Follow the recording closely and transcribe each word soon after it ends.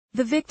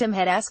The victim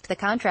had asked the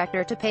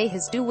contractor to pay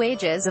his due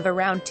wages of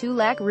around 2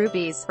 lakh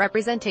rupees.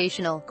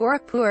 Representational,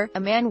 Gorakhpur. A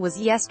man was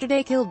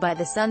yesterday killed by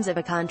the sons of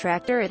a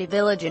contractor at a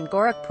village in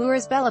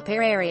Gorakhpur's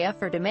Belapur area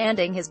for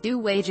demanding his due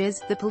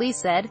wages, the police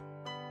said.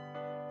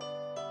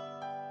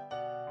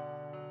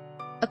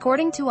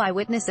 According to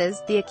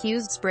eyewitnesses, the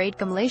accused sprayed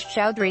Kamlesh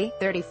Chowdhury,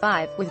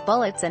 35, with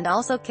bullets and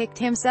also kicked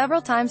him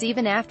several times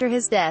even after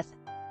his death.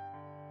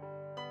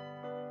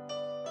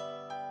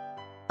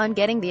 On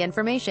getting the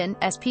information,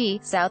 SP,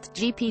 South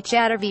GP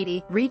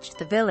Chaturvedi, reached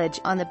the village,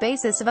 on the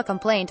basis of a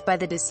complaint by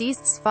the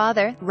deceased's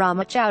father,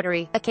 Rama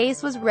Chowdhury. A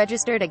case was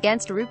registered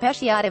against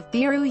Rupesh Yadav,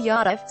 Biru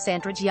Yadav,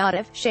 Santraj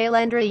Yadav,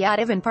 Shailendra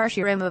Yadav and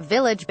Parshuram of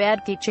village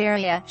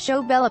Badkicharia,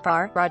 Sho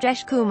Belapur,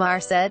 Rajesh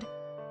Kumar said.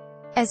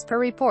 As per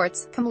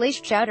reports,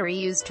 Kamlesh Chowdhury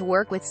used to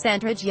work with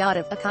Santraj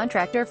Yadav, a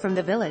contractor from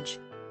the village.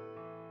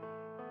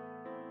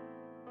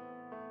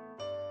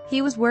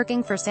 He was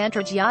working for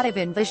Santraj Yadav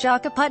in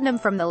Visakhapatnam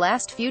from the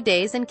last few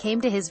days and came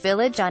to his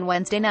village on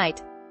Wednesday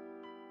night.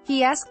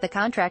 He asked the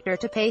contractor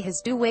to pay his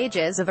due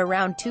wages of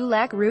around 2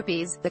 lakh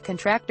rupees. The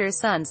contractor's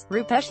sons,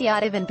 Rupesh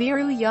Yadav and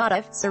Biru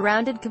Yadav,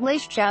 surrounded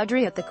Kamlesh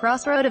Chowdhury at the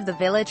crossroad of the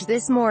village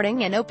this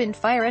morning and opened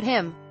fire at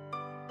him.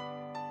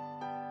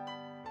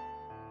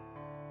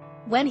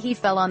 When he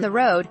fell on the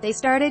road, they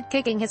started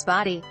kicking his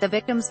body, the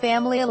victim's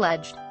family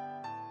alleged.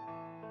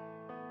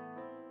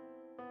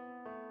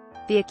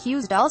 The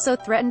accused also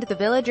threatened the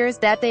villagers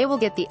that they will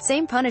get the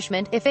same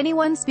punishment if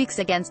anyone speaks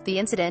against the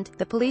incident,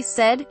 the police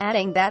said,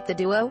 adding that the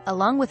duo,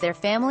 along with their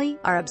family,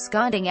 are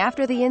absconding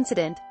after the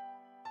incident.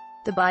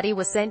 The body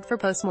was sent for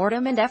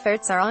post-mortem and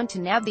efforts are on to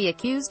nab the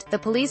accused, the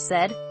police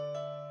said.